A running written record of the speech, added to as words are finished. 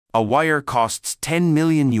A wire costs 10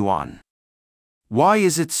 million yuan. Why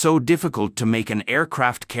is it so difficult to make an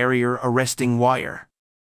aircraft carrier arresting wire?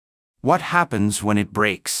 What happens when it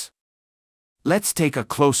breaks? Let's take a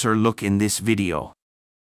closer look in this video.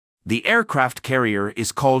 The aircraft carrier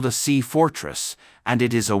is called a sea fortress, and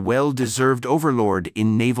it is a well-deserved overlord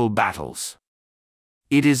in naval battles.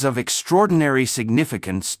 It is of extraordinary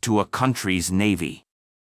significance to a country's navy.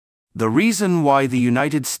 The reason why the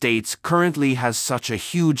United States currently has such a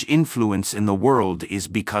huge influence in the world is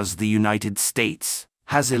because the United States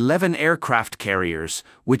has 11 aircraft carriers,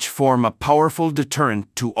 which form a powerful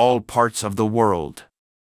deterrent to all parts of the world.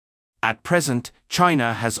 At present,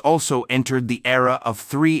 China has also entered the era of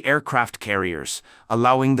 3 aircraft carriers,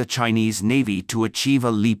 allowing the Chinese Navy to achieve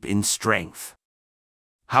a leap in strength.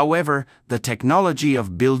 However, the technology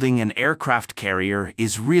of building an aircraft carrier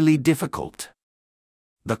is really difficult.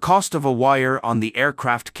 The cost of a wire on the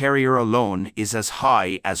aircraft carrier alone is as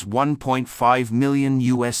high as $1.5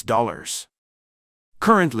 million.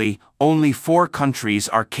 Currently, only 4 countries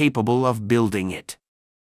are capable of building it.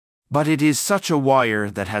 But it is such a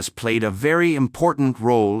wire that has played a very important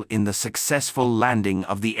role in the successful landing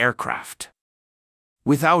of the aircraft.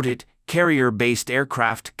 Without it, carrier-based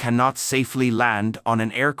aircraft cannot safely land on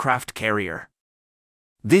an aircraft carrier.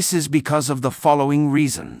 This is because of the following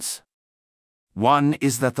reasons. One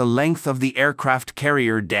is that the length of the aircraft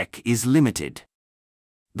carrier deck is limited.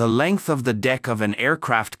 The length of the deck of an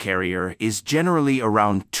aircraft carrier is generally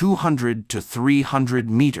around 200 to 300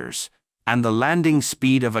 meters, and the landing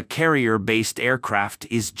speed of a carrier-based aircraft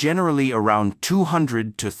is generally around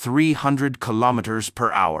 200 to 300 kilometers per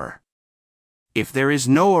hour. If there is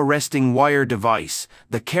no arresting wire device,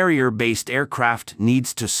 the carrier-based aircraft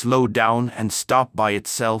needs to slow down and stop by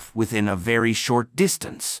itself within a very short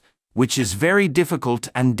distance, which is very difficult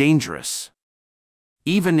and dangerous.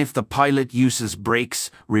 Even if the pilot uses brakes,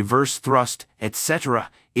 reverse thrust, etc.,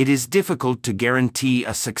 it is difficult to guarantee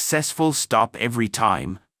a successful stop every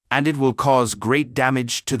time, and it will cause great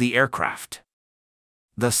damage to the aircraft.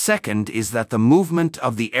 The second is that the movement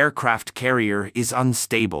of the aircraft carrier is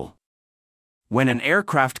unstable. When an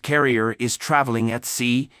aircraft carrier is traveling at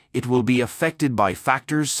sea, it will be affected by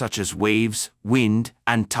factors such as waves, wind,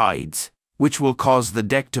 and tides, which will cause the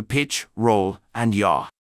deck to pitch, roll, and yaw.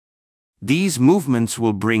 These movements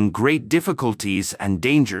will bring great difficulties and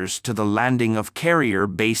dangers to the landing of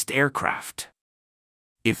carrier-based aircraft.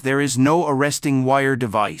 If there is no arresting wire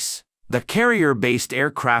device, the carrier-based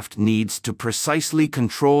aircraft needs to precisely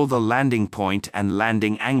control the landing point and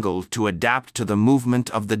landing angle to adapt to the movement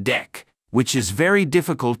of the deck, which is very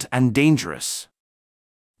difficult and dangerous.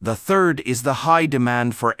 The third is the high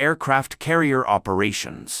demand for aircraft carrier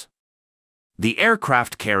operations. The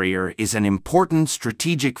aircraft carrier is an important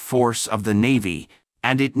strategic force of the Navy,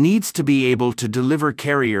 and it needs to be able to deliver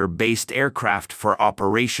carrier-based aircraft for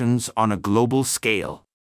operations on a global scale.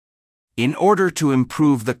 In order to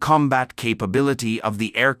improve the combat capability of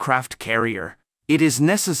the aircraft carrier, it is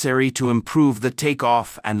necessary to improve the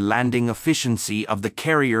takeoff and landing efficiency of the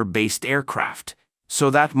carrier-based aircraft,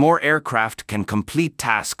 so that more aircraft can complete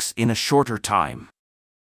tasks in a shorter time.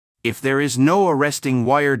 If there is no arresting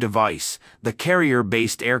wire device, the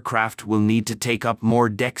carrier-based aircraft will need to take up more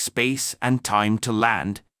deck space and time to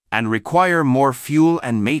land, and require more fuel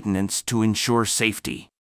and maintenance to ensure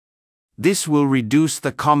safety. This will reduce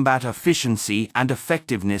the combat efficiency and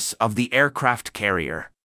effectiveness of the aircraft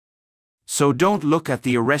carrier. So don't look at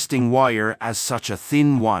the arresting wire as such a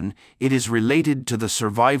thin one. It is related to the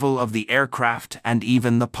survival of the aircraft and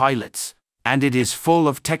even the pilots, and it is full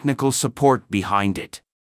of technical support behind it.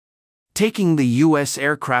 Taking the U.S.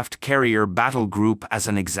 aircraft carrier battle group as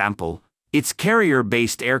an example, its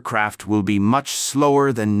carrier-based aircraft will be much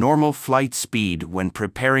slower than normal flight speed when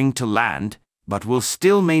preparing to land, but will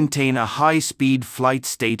still maintain a high-speed flight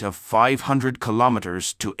state of 500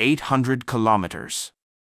 kilometers to 800 kilometers.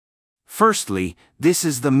 Firstly, this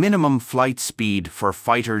is the minimum flight speed for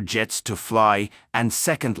fighter jets to fly, and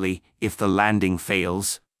secondly, if the landing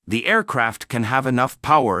fails, the aircraft can have enough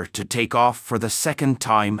power to take off for the second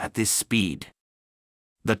time at this speed.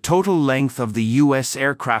 The total length of the U.S.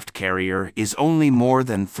 aircraft carrier is only more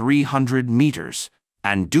than 300 meters,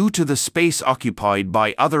 and due to the space occupied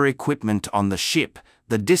by other equipment on the ship,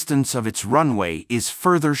 the distance of its runway is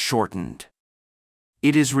further shortened.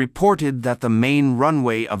 It is reported that the main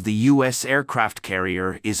runway of the U.S. aircraft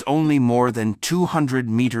carrier is only more than 200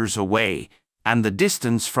 meters away, and the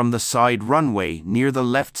distance from the side runway near the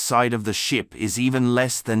left side of the ship is even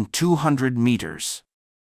less than 200 meters.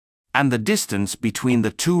 And the distance between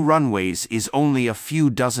the two runways is only a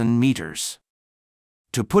few dozen meters.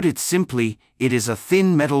 To put it simply, it is a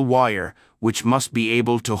thin metal wire which must be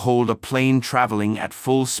able to hold a plane traveling at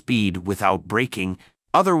full speed without breaking,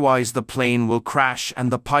 otherwise the plane will crash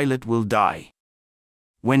and the pilot will die.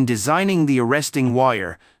 When designing the arresting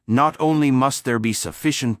wire, not only must there be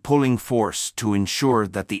sufficient pulling force to ensure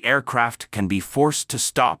that the aircraft can be forced to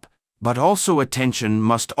stop, but also attention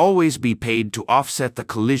must always be paid to offset the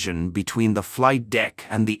collision between the flight deck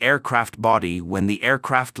and the aircraft body when the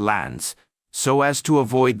aircraft lands, so as to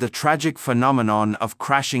avoid the tragic phenomenon of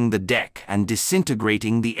crashing the deck and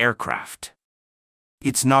disintegrating the aircraft.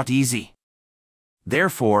 It's not easy.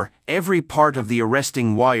 Therefore, every part of the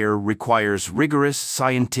arresting wire requires rigorous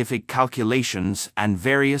scientific calculations and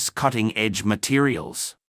various cutting-edge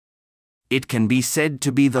materials. It can be said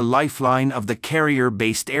to be the lifeline of the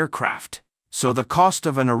carrier-based aircraft, so the cost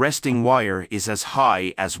of an arresting wire is as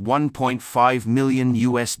high as $1.5 million,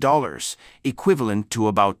 equivalent to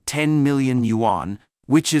about 10 million yuan,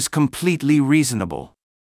 which is completely reasonable.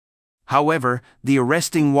 However, the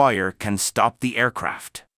arresting wire can stop the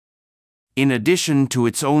aircraft. In addition to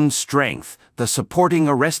its own strength, the supporting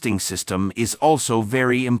arresting system is also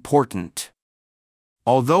very important.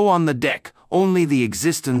 Although on the deck, only the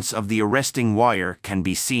existence of the arresting wire can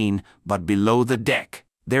be seen, but below the deck,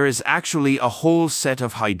 there is actually a whole set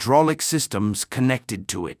of hydraulic systems connected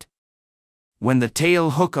to it. When the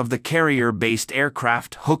tail hook of the carrier-based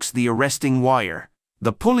aircraft hooks the arresting wire,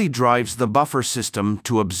 the pulley drives the buffer system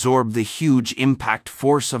to absorb the huge impact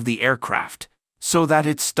force of the aircraft, so that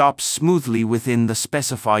it stops smoothly within the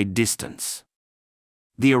specified distance.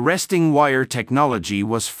 The arresting wire technology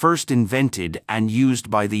was first invented and used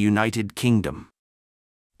by the United Kingdom.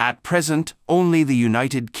 At present, only the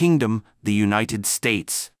United Kingdom, the United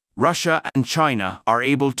States, Russia and China are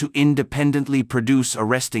able to independently produce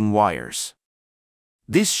arresting wires.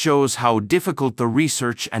 This shows how difficult the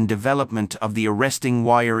research and development of the arresting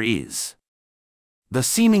wire is. The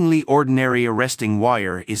seemingly ordinary arresting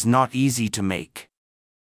wire is not easy to make.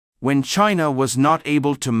 When China was not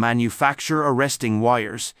able to manufacture arresting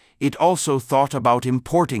wires, it also thought about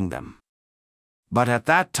importing them. But at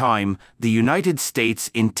that time, the United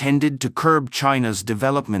States intended to curb China's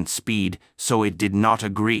development speed, so it did not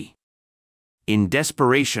agree. In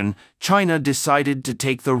desperation, China decided to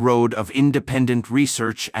take the road of independent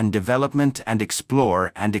research and development and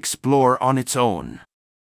explore on its own.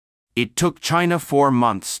 It took China 4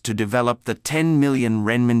 months to develop the 10 million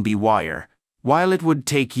renminbi wire, while it would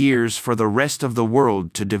take years for the rest of the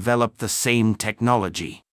world to develop the same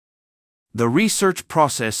technology. The research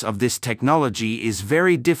process of this technology is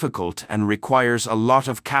very difficult and requires a lot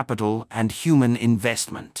of capital and human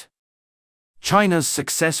investment. China's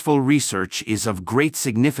successful research is of great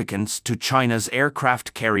significance to China's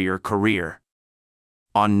aircraft carrier career.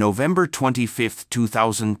 On November 25,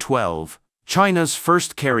 2012, China's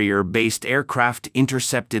first carrier-based aircraft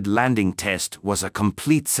intercepted landing test was a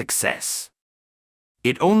complete success.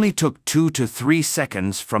 It only took 2 to 3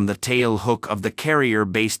 seconds from the tail hook of the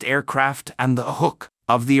carrier-based aircraft and the hook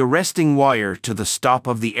of the arresting wire to the stop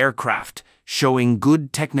of the aircraft, showing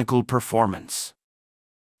good technical performance.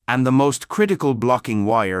 And the most critical blocking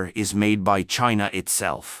wire is made by China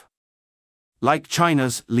itself. Like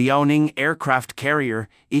China's Liaoning aircraft carrier,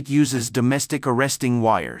 it uses domestic arresting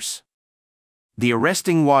wires. The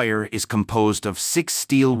arresting wire is composed of 6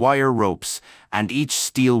 steel wire ropes, and each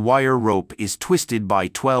steel wire rope is twisted by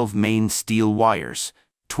 12 main steel wires,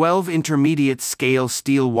 12 intermediate scale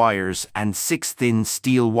steel wires and 6 thin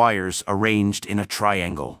steel wires arranged in a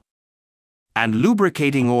triangle. And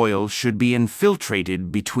lubricating oil should be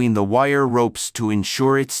infiltrated between the wire ropes to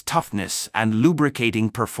ensure its toughness and lubricating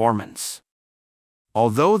performance.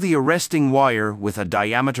 Although the arresting wire with a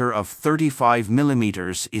diameter of 35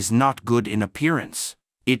 mm is not good in appearance,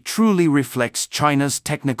 it truly reflects China's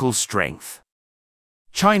technical strength.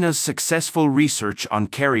 China's successful research on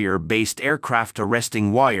carrier-based aircraft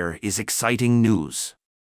arresting wire is exciting news.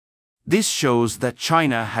 This shows that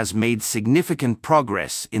China has made significant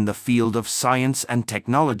progress in the field of science and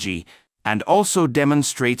technology, and also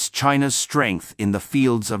demonstrates China's strength in the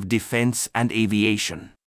fields of defense and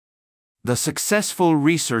aviation. The successful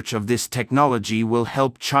research of this technology will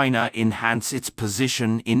help China enhance its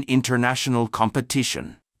position in international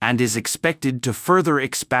competition, and is expected to further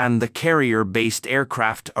expand the carrier-based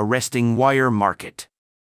aircraft arresting wire market.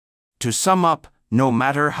 To sum up, no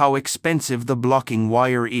matter how expensive the blocking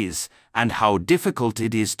wire is, and how difficult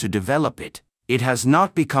it is to develop it, it has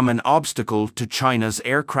not become an obstacle to China's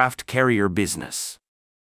aircraft carrier business.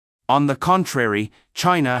 On the contrary,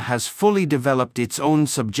 China has fully developed its own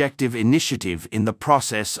subjective initiative in the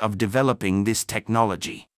process of developing this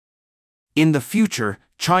technology. In the future,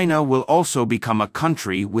 China will also become a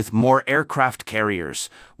country with more aircraft carriers,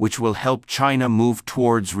 which will help China move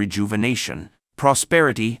towards rejuvenation,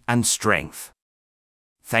 prosperity, and strength.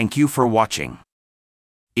 Thank you for watching.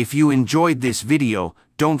 If you enjoyed this video,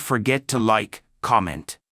 don't forget to like,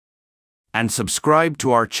 comment, and subscribe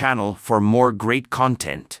to our channel for more great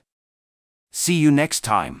content. See you next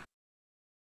time.